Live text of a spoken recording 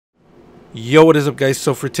Yo, what is up, guys?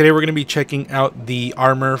 So for today we're going to be checking out the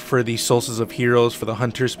armor for the Solstice of Heroes, for the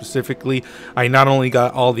Hunters specifically. I not only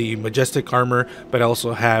got all the Majestic armor, but I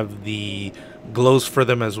also have the glows for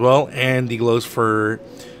them as well, and the glows for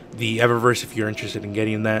the Eververse if you're interested in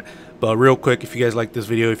getting that. But real quick, if you guys like this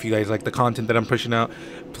video, if you guys like the content that I'm pushing out,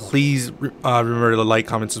 please remember to like,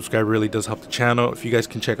 comment, subscribe. It really does help the channel. If you guys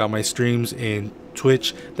can check out my streams in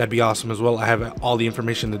Twitch, that'd be awesome as well. I have all the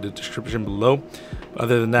information in the description below.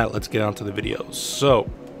 Other than that, let's get on to the videos. So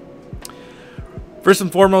first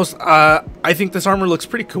and foremost, I think this armor looks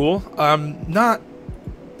pretty cool.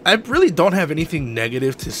 I really don't have anything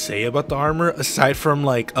negative to say about the armor aside from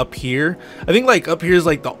like up here. I think like up here is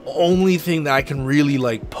like the only thing that I can really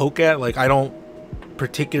like poke at. Like I don't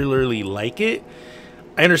particularly like it.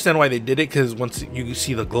 I understand why they did it, because once you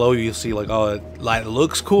see the glow, you see like, oh, it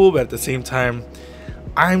looks cool, but at the same time,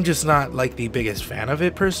 I'm just not like the biggest fan of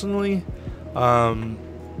it personally.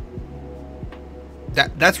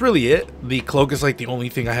 That's really it. The cloak is like the only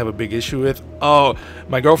thing I have a big issue with. Oh,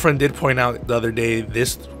 my girlfriend did point out the other day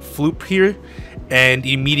this floop here, and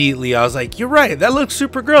immediately I was like, you're right, that looks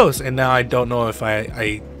super gross. And now I don't know if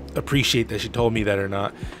I appreciate that she told me that or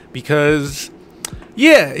not, because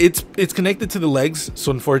yeah, it's connected to the legs.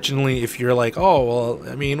 So unfortunately, if you're like, oh well,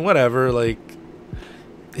 I mean, whatever, like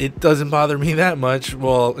it doesn't bother me that much.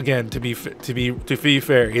 Well, again, to be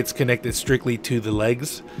fair, it's connected strictly to the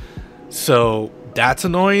legs, so that's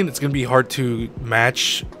annoying. It's gonna be hard to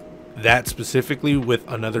match that specifically with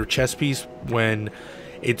another chest piece when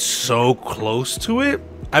it's so close to it.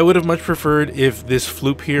 I would have much preferred if this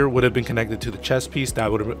floop here would have been connected to the chest piece.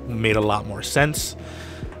 That would have made a lot more sense.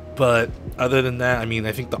 But other than that, I mean,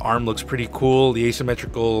 I think the arm looks pretty cool. The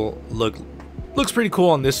asymmetrical looks pretty cool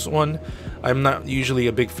on this one. I'm not usually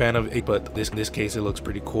a big fan of it, but in this case it looks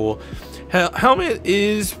pretty cool. Helmet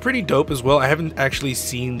is pretty dope as well. I haven't actually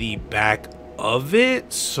seen the back of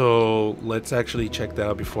it, so let's actually check that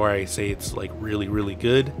out before I say it's like really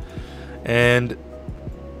good. And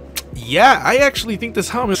yeah, I actually think this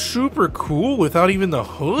helmet is super cool without even the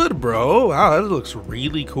hood, bro. Wow, that looks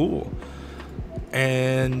really cool.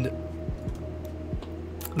 And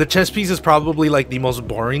the chest piece is probably like the most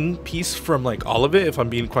boring piece from like all of it, if I'm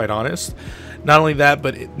being quite honest. Not only that,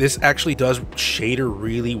 but this actually does shader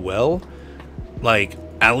really well. Like,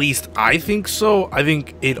 at least I think so. I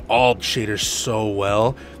think it all shaders so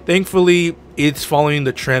well. Thankfully, it's following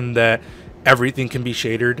the trend that everything can be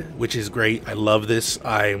shadered, which is great. I love this.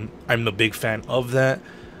 I'm a big fan of that.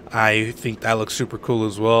 I think that looks super cool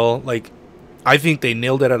as well. Like, I think they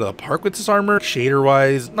nailed it out of the park with this armor, shader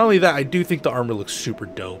wise. Not only that, I do think the armor looks super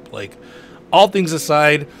dope. Like, all things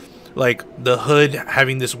aside, like the hood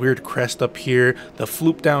having this weird crest up here, the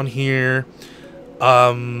floop down here,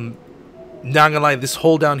 not gonna lie, this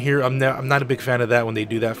hole down here, I'm not a big fan of that when they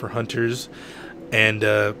do that for hunters. And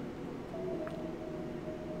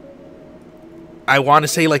I want to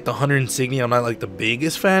say like the hunter insignia, I'm not like the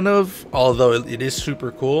biggest fan of, although it is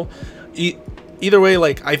super cool. Either way,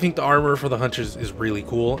 like, I think the armor for the hunters is really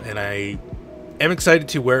cool, and I am excited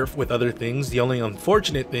to wear it with other things. The only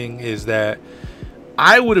unfortunate thing is that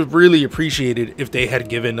I would have really appreciated if they had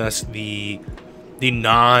given us the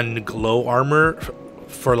non-glow armor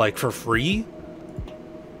for free,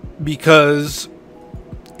 because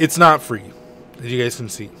it's not free, as you guys can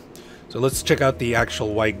see. So let's check out the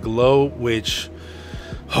actual white glow, which,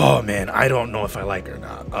 oh man, I don't know if I like it or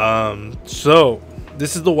not. So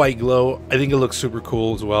this is the white glow. I think it looks super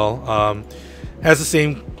cool as well. Has the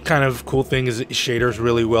same kind of cool thing as it shaders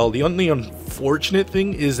really well. The only unfortunate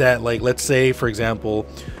thing is that, like, let's say for example,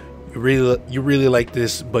 you really like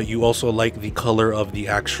this, but you also like the color of the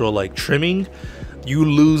actual like trimming. You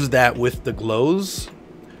lose that with the glows.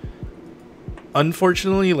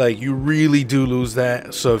 Unfortunately, like, you really do lose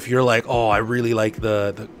that. So if you're like, oh, I really like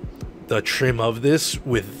the trim of this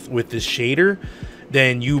with this shader,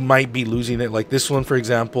 then you might be losing it. Like this one, for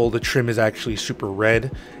example, the trim is actually super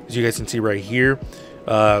red, as you guys can see right here.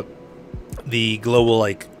 The glow will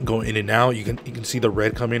like go in and out. You can see the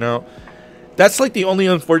red coming out. That's like the only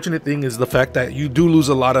unfortunate thing, is the fact that you do lose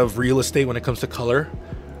a lot of real estate when it comes to color,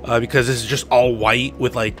 because this is just all white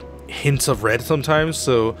with like hints of red sometimes.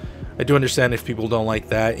 So I do understand if people don't like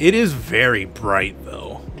that. It is very bright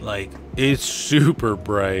though. Like, it's super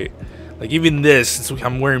bright. Like, even this,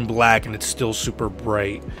 I'm wearing black and it's still super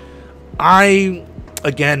bright.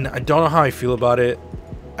 Again, I don't know how I feel about it.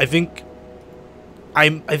 I think I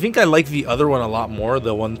like the other one a lot more,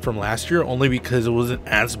 the one from last year, only because it wasn't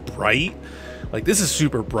as bright. Like, this is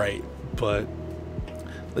super bright. But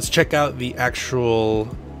let's check out the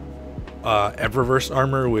actual Eververse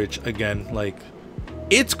armor, which again, like,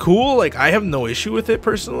 it's cool. Like, I have no issue with it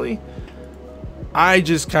personally. I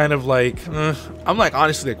just kind of like, I'm like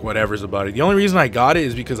honestly like whatever's about it. The only reason I got it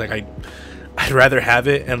is because like I'd rather have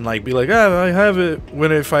it and like be like, I have it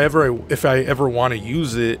when if I ever want to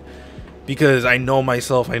use it, because I know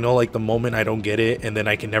myself. I know like the moment I don't get it and then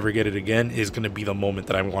I can never get it again is gonna be the moment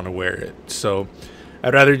that I want to wear it. So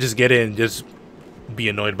I'd rather just get it and just be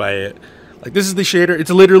annoyed by it. Like this is the shader.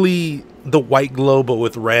 It's literally the white glow but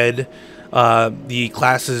with red. The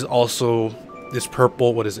class is also this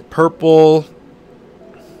purple. What is it? Purple.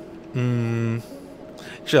 I'll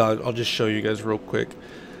just show you guys real quick.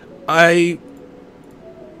 I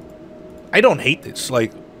don't hate this.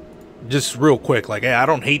 Like, just real quick. Like, I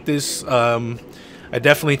don't hate this. I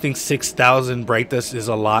definitely think 6,000 bright dust is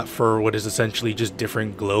a lot for what is essentially just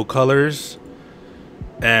different glow colors.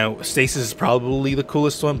 And Stasis is probably the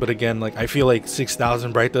coolest one, but again, like I feel like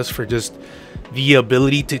 6,000 bright dust for just the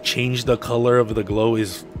ability to change the color of the glow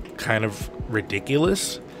is kind of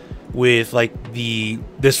ridiculous. With like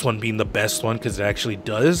this one being the best one because it actually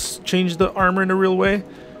does change the armor in a real way,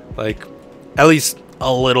 like at least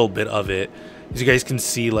a little bit of it. As you guys can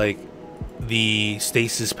see, like the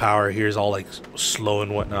stasis power here is all like slow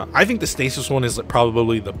and whatnot. I think the stasis one is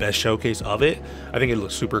probably the best showcase of it. I think it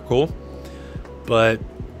looks super cool, but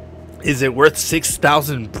is it worth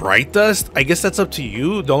 6,000 bright dust? I guess that's up to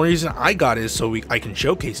you. The only reason I got it is so I can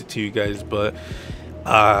showcase it to you guys, but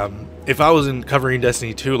if I wasn't covering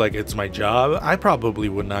Destiny 2 like it's my job, I probably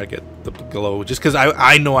would not get the glow, just because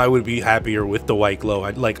I know I would be happier with the white glow.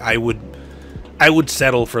 I would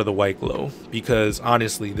settle for the white glow, because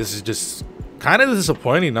honestly this is just kind of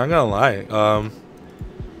disappointing, not gonna lie.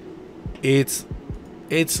 It's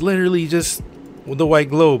literally just the white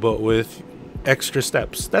glow but with extra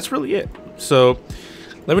steps. That's really it. So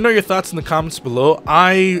let me know your thoughts in the comments below.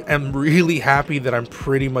 I am really happy that I'm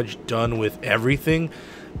pretty much done with everything,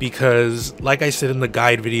 because like I said in the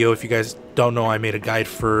guide video, if you guys don't know, I made a guide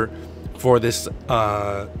for this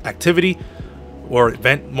activity or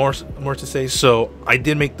event, more to say. So I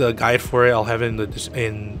did make the guide for it. I'll have it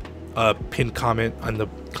in a pinned comment on the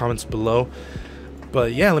comments below.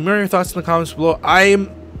 But yeah, let me know your thoughts in the comments below. I'm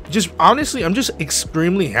just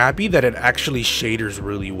extremely happy that it actually shaders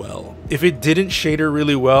really well. If it didn't shader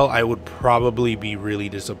really well, I would probably be really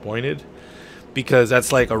disappointed, because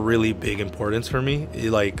that's like a really big importance for me.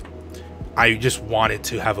 Like I just want it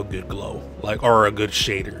to have a good glow, like, or a good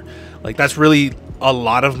shader. Like that's really a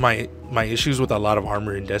lot of my issues with a lot of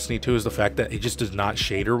armor in Destiny 2 is the fact that it just does not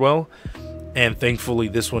shader well, and thankfully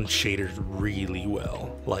this one shaders really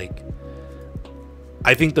well. Like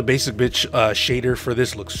I think the basic bitch shader for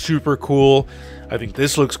this looks super cool. I think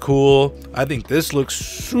this looks cool. I think this looks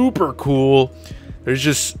super cool. There's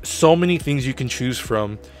just so many things you can choose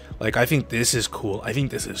from. Like I think this is cool. I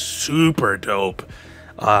think this is super dope.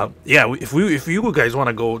 Yeah, if you guys want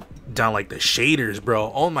to go down like the shaders,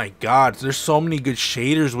 bro, oh my god, there's so many good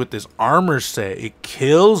shaders with this armor set. It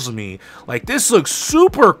kills me. Like this looks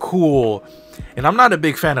super cool. And I'm not a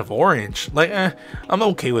big fan of orange. Like I'm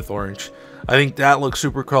okay with orange. I think that looks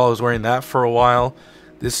super cool. I was wearing that for a while.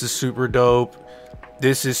 This is super dope.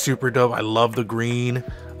 This is super dope. I love the green.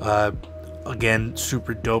 Again,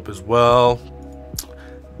 super dope as well.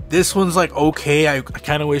 This one's like okay. I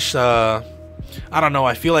kind of wish I don't know,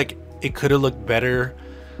 I feel like it could have looked better,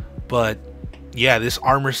 but yeah, this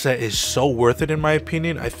armor set is so worth it in my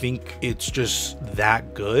opinion. I think it's just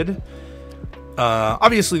that good.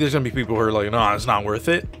 Obviously there's gonna be people who are like, no, it's not worth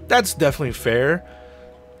it. That's definitely fair,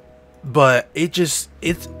 but it's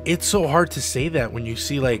so hard to say that when you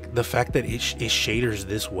see like the fact that it shaders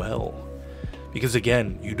this well, because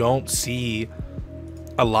again, you don't see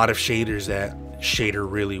a lot of shaders that shader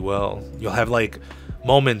really well. You'll have like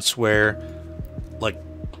moments where like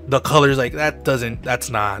the colors like that doesn't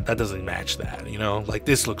match that, you know. Like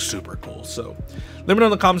this looks super cool. So let me know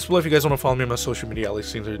in the comments below if you guys want to follow me on my social media. I'll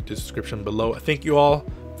leave links in the description below. Thank you all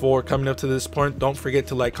for coming up to this point. Don't forget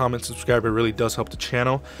to like, comment, subscribe. It really does help the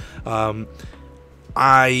channel.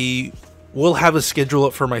 I will have a schedule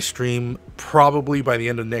up for my stream probably by the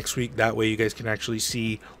end of next week. That way you guys can actually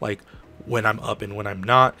see like when I'm up and when I'm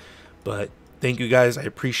not. But thank you guys. I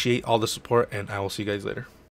appreciate all the support, and I will see you guys later.